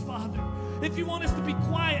Jesus, Father. If you want us to be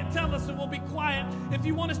quiet, tell us and we'll be quiet. If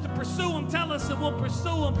you want us to pursue them, tell us and we'll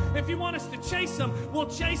pursue them. If you want us to chase them, we'll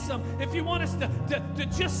chase them. If you want us to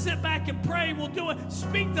just sit back and pray, we'll do it.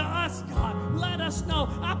 Speak to us, God. Let us know.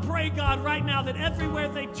 I pray, God, right now that everywhere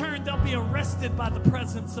they turn, they'll be arrested by the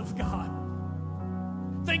presence of God.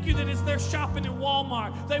 Thank you that as they're shopping in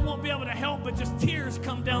Walmart, they won't be able to help but just tears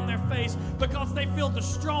come down their face because they feel the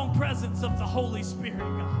strong presence of the Holy Spirit,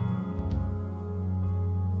 God.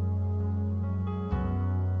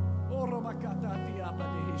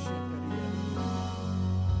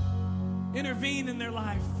 Intervene in their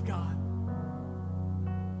life, God.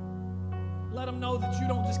 Let them know that you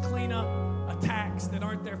don't just clean up attacks that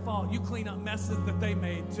aren't their fault. You clean up messes that they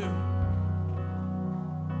made too.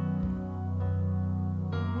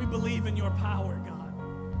 We believe in your power, God.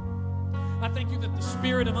 I thank you that the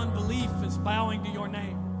spirit of unbelief is bowing to your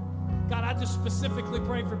name. God, I just specifically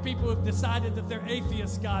pray for people who have decided that they're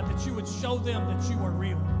atheists, God, that you would show them that you are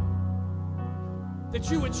real. That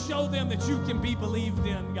you would show them that you can be believed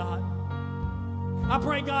in, God. I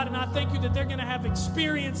pray, God, and I thank you that they're going to have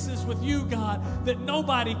experiences with you, God, that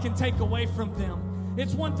nobody can take away from them.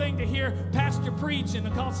 It's one thing to hear Pastor preach, and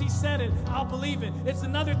because he said it, I'll believe it. It's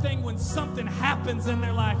another thing when something happens in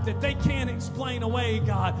their life that they can't explain away,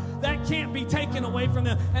 God. That can't be taken away from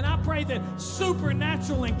them. And I pray that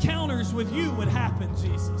supernatural encounters with you would happen,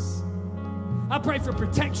 Jesus. I pray for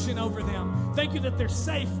protection over them. Thank you that they're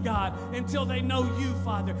safe, God, until they know you,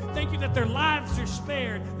 Father. Thank you that their lives are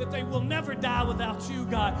spared, that they will never die without you,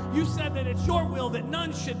 God. You said that it's your will that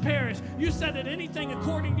none should perish. You said that anything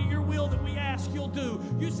according to your will that we ask, you'll do.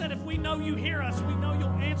 You said if we know you hear us, we know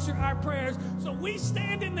you'll answer our prayers. So we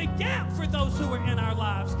stand in the gap for those who are in our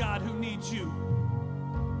lives, God, who need you.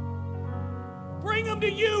 Bring them to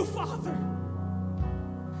you, Father.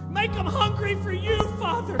 Make them hungry for you,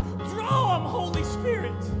 Father. Draw them, Holy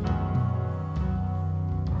Spirit.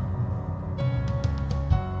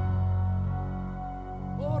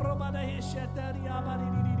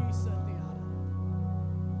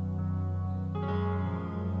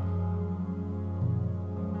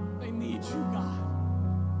 They need you, God.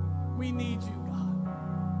 We need you, God.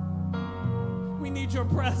 We need your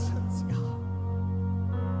presence, God.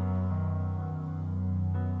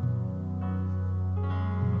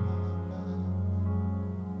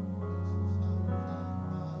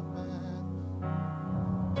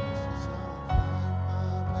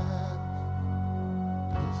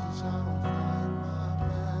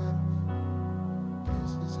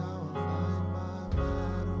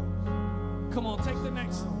 Come on, take the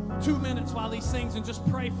next 2 minutes while he sings and just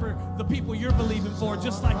pray for the people you're believing for,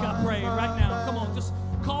 just like I prayed right now. Come on, just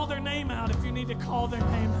call their name out if you need to call their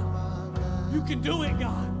name out. You can do it,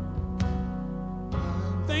 God.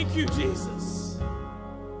 Thank you, Jesus.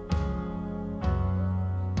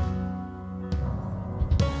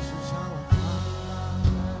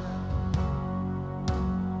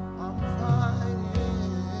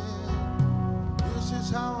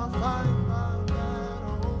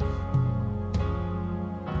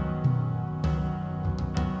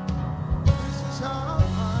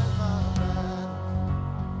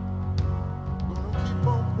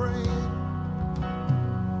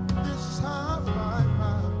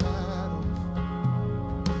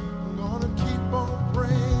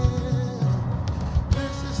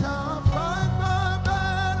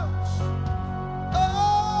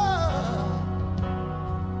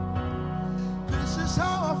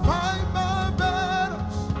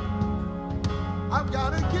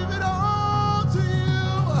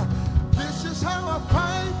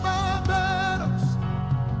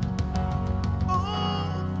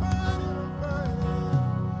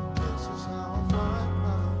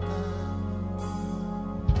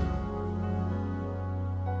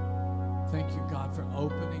 Thank you, God, for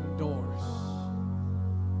opening doors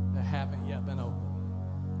that haven't yet been opened.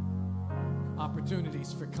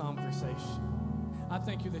 Opportunities for conversation. I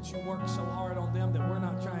thank you that you work so hard on them that we're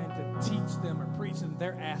not trying to teach them or preach them.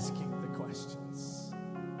 They're asking the questions.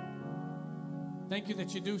 Thank you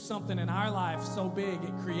that you do something in our life so big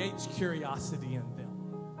it creates curiosity in them.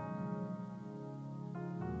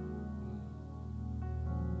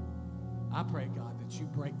 I pray, God, that you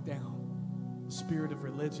break down the spirit of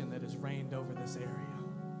religion that has reigned over this area.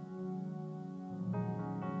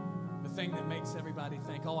 The thing that makes everybody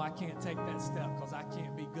think, oh, I can't take that step because I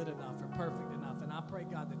can't be good enough or perfect enough. And I pray,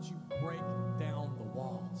 God, that you break down the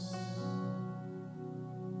walls.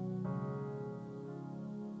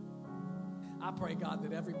 I pray, God,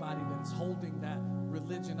 that everybody that is holding that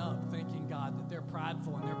religion up, thinking, God, that they're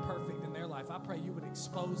prideful and they're perfect in their life, I pray you would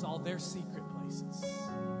expose all their secret places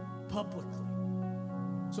publicly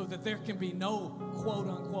so that there can be no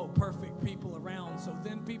quote-unquote perfect people around, so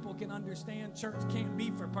then people can understand church can't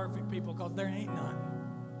be for perfect people because there ain't none.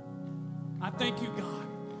 I thank you, God,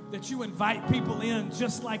 that you invite people in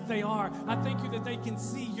just like they are. I thank you that they can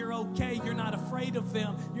see you're okay. You're not afraid of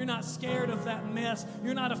them. You're not scared of that mess.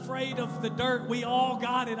 You're not afraid of the dirt. We all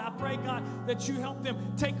got it. I pray, God, that you help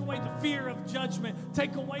them take away the fear of judgment.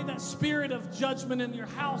 Take away that spirit of judgment in your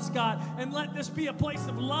house, God, and let this be a place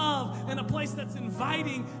of love and a place that's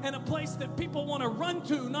inviting and a place that people want to run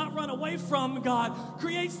to, not run away from, God.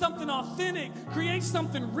 Create something authentic. Create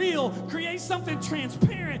something real. Create something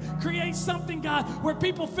transparent. Create something, God, where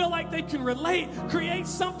people feel like they can relate. Create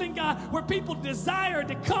something, God, where people desire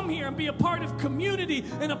to come here and be a part of community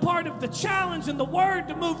and a part of the challenge and the word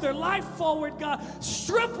to move their life forward, God.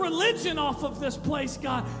 Strip religion off of this place,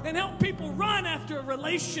 God, and help people run after a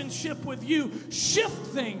relationship with you. Shift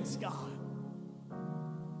things, God.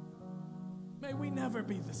 May we never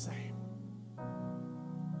be the same.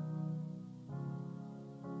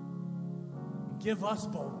 Give us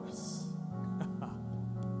boldness.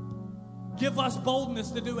 Give us boldness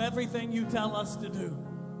to do everything you tell us to do.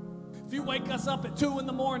 If you wake us up at 2 in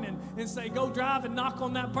the morning and say, go drive and knock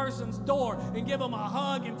on that person's door and give them a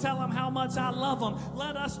hug and tell them how much I love them,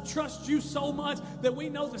 let us trust you so much that we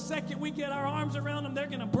know the second we get our arms around them, they're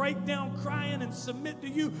going to break down crying and submit to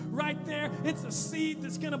you right there. It's a seed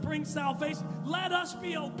that's going to bring salvation. Let us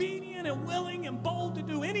be obedient and willing and bold to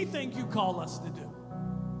do anything you call us to do.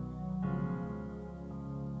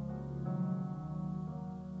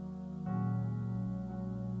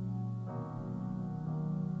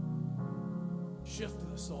 Shift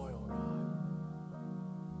the soil, God.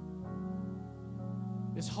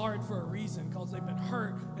 It's hard for a reason, because they've been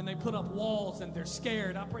hurt and they put up walls and they're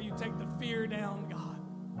scared. I pray you take the fear down, God.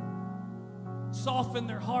 Soften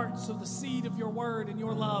their hearts so the seed of your word and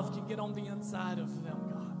your love can get on the inside of them,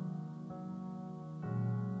 God.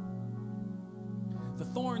 The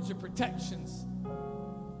thorns are protections.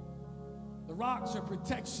 The rocks are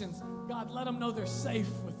protections. God, let them know they're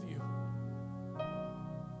safe with you.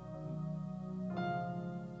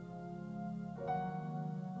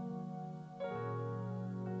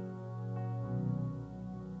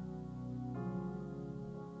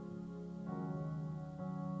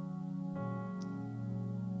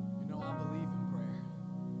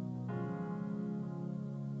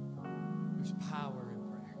 Power in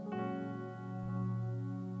prayer.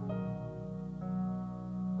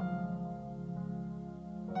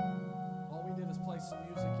 All we did is play some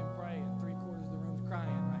music and pray, and 3/4 of the room's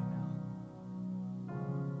crying right now.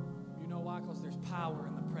 You know why? Because there's power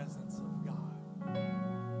in the presence of God.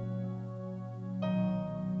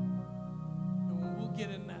 And when we'll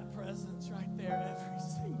get in that presence right there every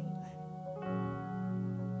single day,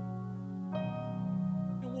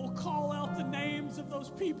 call out the names of those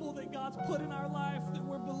people that God's put in our life that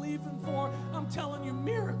we're believing for, I'm telling you,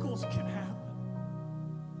 miracles can happen.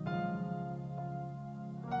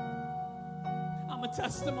 I'm a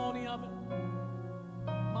testimony of it.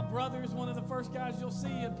 My brother is one of the first guys you'll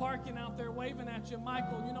see in parking out there waving at you.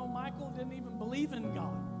 Michael, you know, Michael didn't even believe in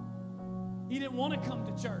God. He didn't want to come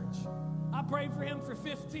to church. I prayed for him for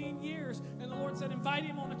 15 years, and the Lord said, invite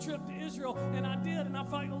him on a trip to Israel, and I did, and I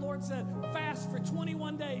felt like the Lord said, fast for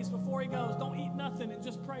 21 days before he goes. Don't eat nothing and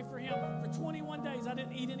just pray for him. For 21 days, I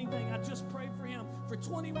didn't eat anything. I just prayed for him for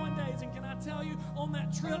 21 days, and can I tell you, on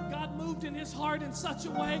that trip, God moved in his heart in such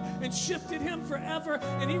a way and shifted him forever,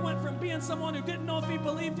 and he went from being someone who didn't know if he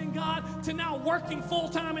believed in God to now working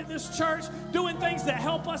full-time at this church, doing things that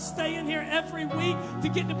help us stay in here every week to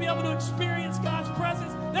get to be able to experience God's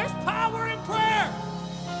presence. There's power in prayer.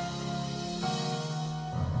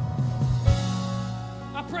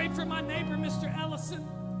 I prayed for my neighbor, Mr. Ellison,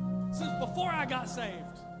 since before I got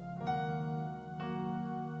saved.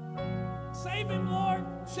 Save him, Lord.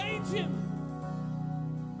 Change him.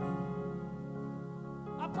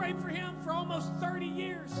 I prayed for him for almost 30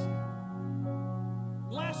 years.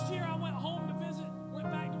 Last year I went home to visit, went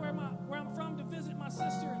back to where I'm from to visit my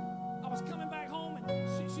sister, and I was coming back home,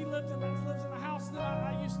 and she lives in the house that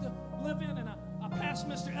I used to live in, and I passed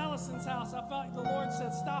Mr. Ellison's house. I felt like the Lord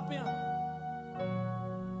said, stop in.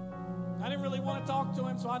 I didn't really want to talk to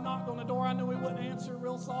him, so I knocked on the door. I knew he wouldn't answer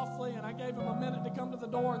real softly, and I gave him a minute to come to the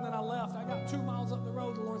door, and then I left. I got 2 miles up the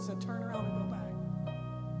road. The Lord said, turn around and go back.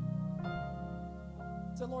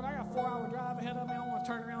 I said, Lord, I got a 4-hour drive ahead of me. I want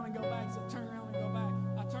to turn around and go back. He said, turn around and go back.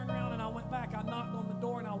 I turned around and I went back. I knocked on the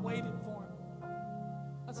door, and I waited for him.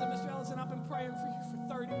 I said, Mr. Ellison, I've been praying for you for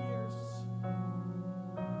 30 years.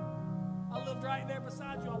 I lived right there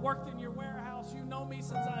beside you. I worked in your warehouse. You know me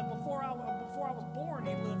since before I was born.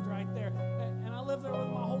 He lived right there, and I lived there with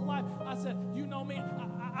my whole life. I said, you know me.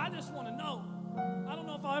 I just want to know. I don't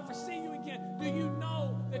know if I'll ever see you again. Do you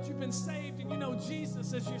know that you've been saved and you know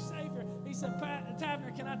Jesus as your Savior? He said,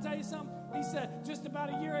 Tavner, can I tell you something? He said, just about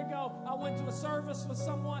a year ago, I went to a service with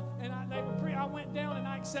someone, and I went down and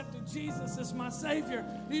I accepted Jesus as my Savior.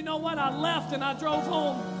 You know what? I left and I drove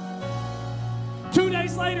home. 2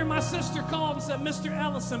 days later, my sister called and said, Mr.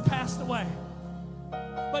 Ellison passed away.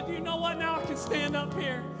 But you know what? Now I can stand up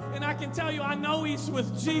here and I can tell you I know he's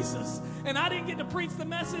with Jesus. And I didn't get to preach the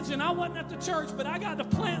message and I wasn't at the church, but I got to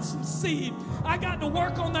plant some seed. I got to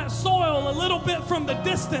work on that soil a little bit from the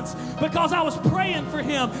distance because I was praying for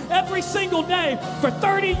him every single day for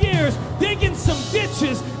 30 years, digging some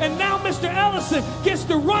ditches. And now Mr. Ellison gets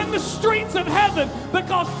to run the streets of heaven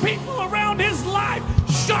because people around his life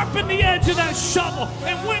sharpened the edge of that shovel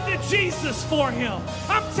and went to Jesus for him.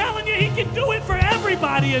 I'm telling you, he can do it for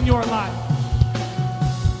everybody in your life.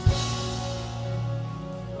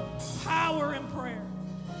 Power in prayer.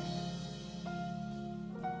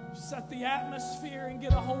 Set the atmosphere and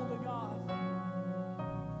get a hold of God.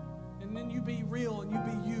 And then you be real and you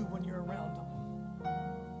be you when you're around him.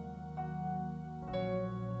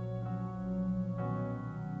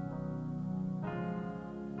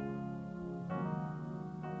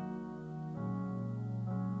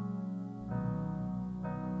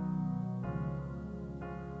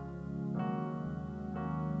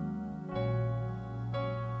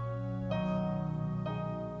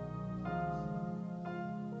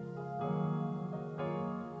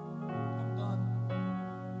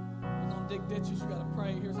 Dig ditches, you got to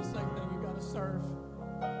pray. Here's the second thing, you got to serve.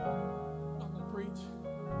 I'm not going to preach.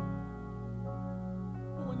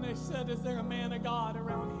 But when they said, is there a man of God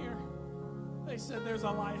around here? They said, there's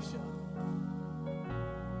Elisha.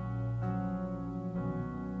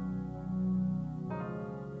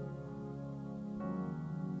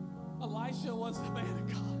 Elisha was the man of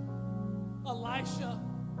God. Elisha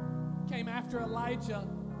came after Elijah,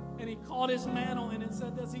 and he caught his mantle, and it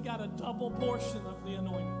said this, he got a double portion of the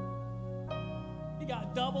anointing. He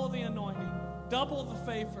got double the anointing, double the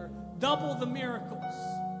favor, double the miracles.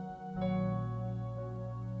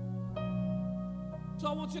 So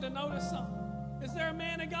I want you to notice something. Is there a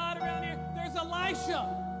man of God around here? There's Elisha.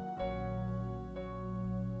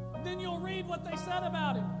 And then you'll read what they said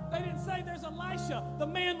about him. They didn't say there's Elisha, the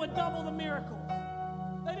man would double the miracles.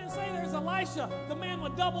 They didn't say there's Elisha, the man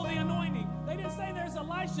would double the anointing. They didn't say there's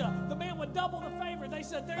Elisha, the man would double the favor. They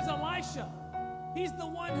said there's Elisha. He's the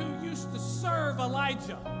one who used to serve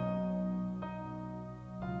Elijah.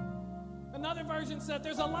 Another version said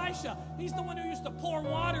there's Elisha. He's the one who used to pour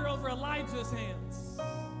water over Elijah's hands.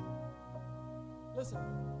 Listen,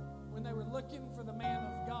 when they were looking for the man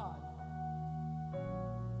of God,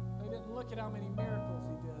 they didn't look at how many miracles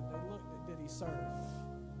he did. They looked at, did he serve?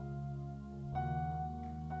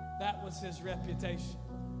 That was his reputation.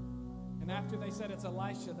 And after they said it's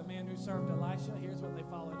Elisha, the man who served Elisha, here's what they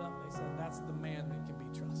followed up. They said, that's the man that can be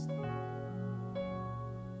trusted.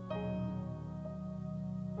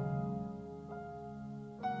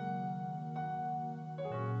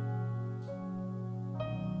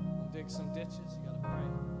 We'll dig some ditches, you got to pray.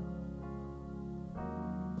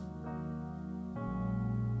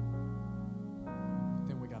 But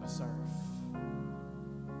then we got to serve.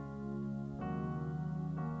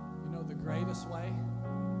 You know the greatest way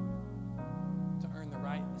to earn the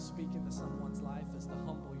right to speak into someone's life is to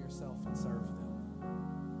humble yourself and serve them.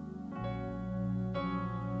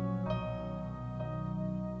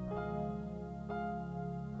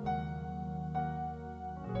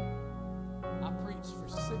 I preached for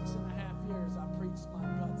 6.5 years. I preached my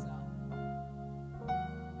guts out.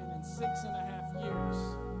 And in 6.5 years,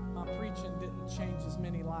 my preaching didn't change as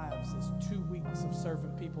many lives as 2 weeks of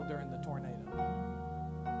serving people during the tornado.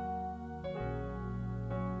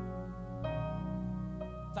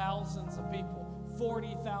 Thousands of people,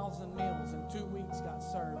 40,000 meals in 2 weeks got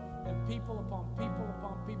served. And people upon people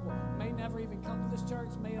upon people may never even come to this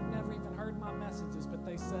church, may have never even heard my messages, but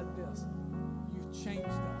they said this, you've changed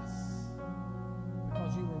us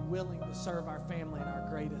because you were willing to serve our family in our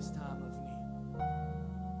greatest time of need.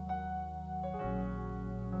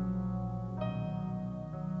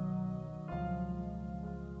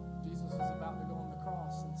 Jesus is about to go on the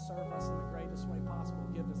cross and serve us in the greatest way possible,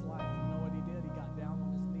 give his life. You know what he did? He got down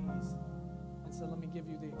on his knees and said, let me give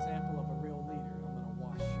you the example of a real leader. I'm going to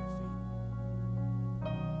wash your feet.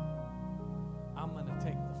 I'm going to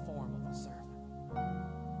take the form of a servant.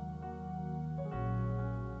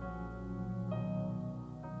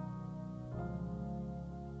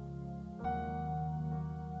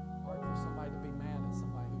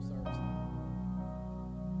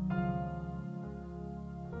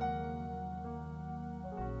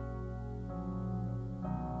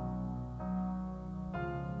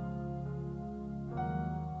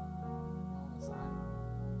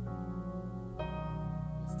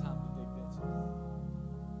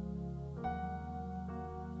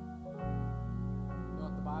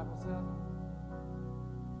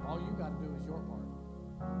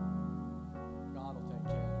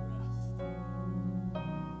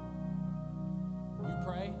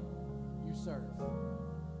 serve,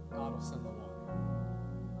 God will send the water.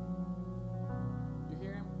 You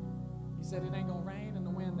hear him? He said it ain't going to rain and the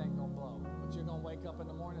wind ain't going to blow. But you're going to wake up in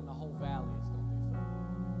the morning and the whole valley is going to be filled.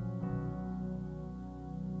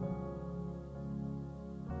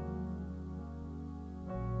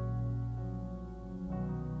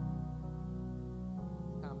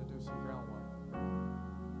 It's time to do some groundwork.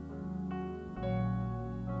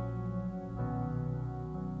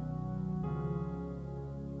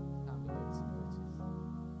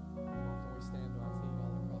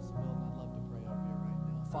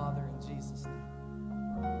 Father, in Jesus' name,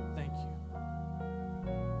 thank you.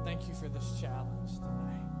 Thank you for this challenge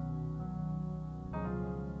today.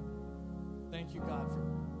 Thank you, God, for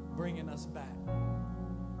bringing us back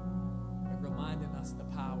and reminding us the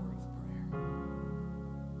power of prayer.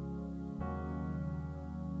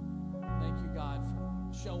 Thank you, God, for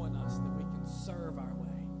showing us that we can serve our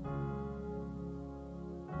way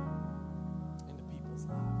into people's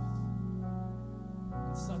lives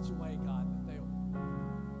in such a way, God, that they will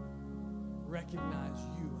recognize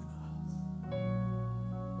you in us.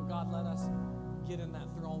 Oh God, let us get in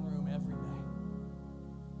that throne room every day.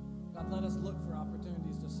 God, let us look for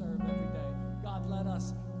opportunities to serve every day. God, let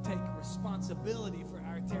us take responsibility for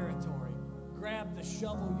our territory. Grab the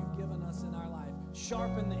shovel you've given us in our life,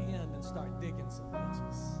 sharpen the end, and start digging some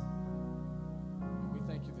ditches. And we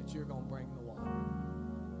thank you that you're going to bring the water.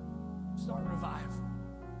 Start revival.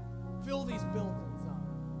 Fill these buildings up.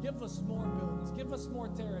 Give us more buildings. Give us more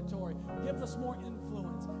territory. Give us more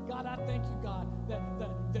influence. God, I thank you, God,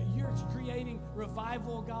 that you're creating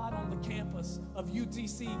revival, God, on the campus of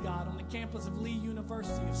UTC, God, on the campus of Lee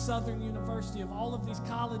University, of Southern University, of all of these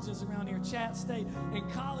colleges around here, Chat State,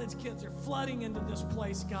 and college kids are flooding into this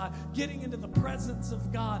place, God, getting into the presence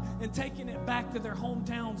of God and taking it back to their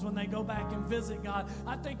hometowns when they go back and visit, God.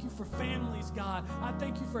 I thank you for families, God. I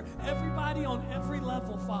thank you for everybody on every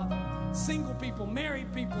level, Father. Single people,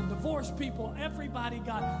 married people, divorced people, everybody,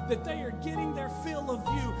 God, that they are getting their fill of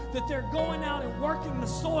you, that they're going out and working the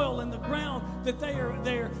soil and the ground that they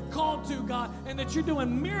are called to, God, and that you're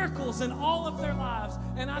doing miracles in all of their lives.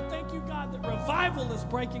 And I thank you, God, that revival is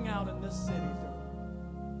breaking out in this city.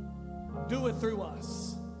 Do it through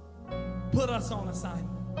us. Put us on assignment.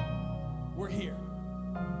 We're here.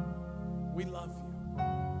 We love you.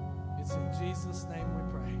 It's in Jesus' name we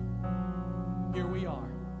pray. Here we are.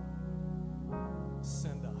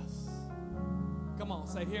 Send us. Come on,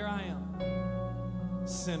 say, here I am.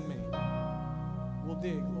 Send me. We'll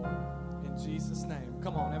dig, Lord, in Jesus' name.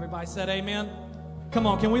 Come on, everybody said amen. Come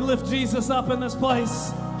on, can we lift Jesus up in this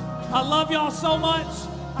place? I love y'all so much.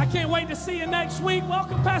 I can't wait to see you next week.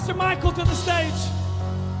 Welcome Pastor Michael to the stage.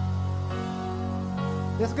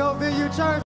 Let's go, Vineyard Church.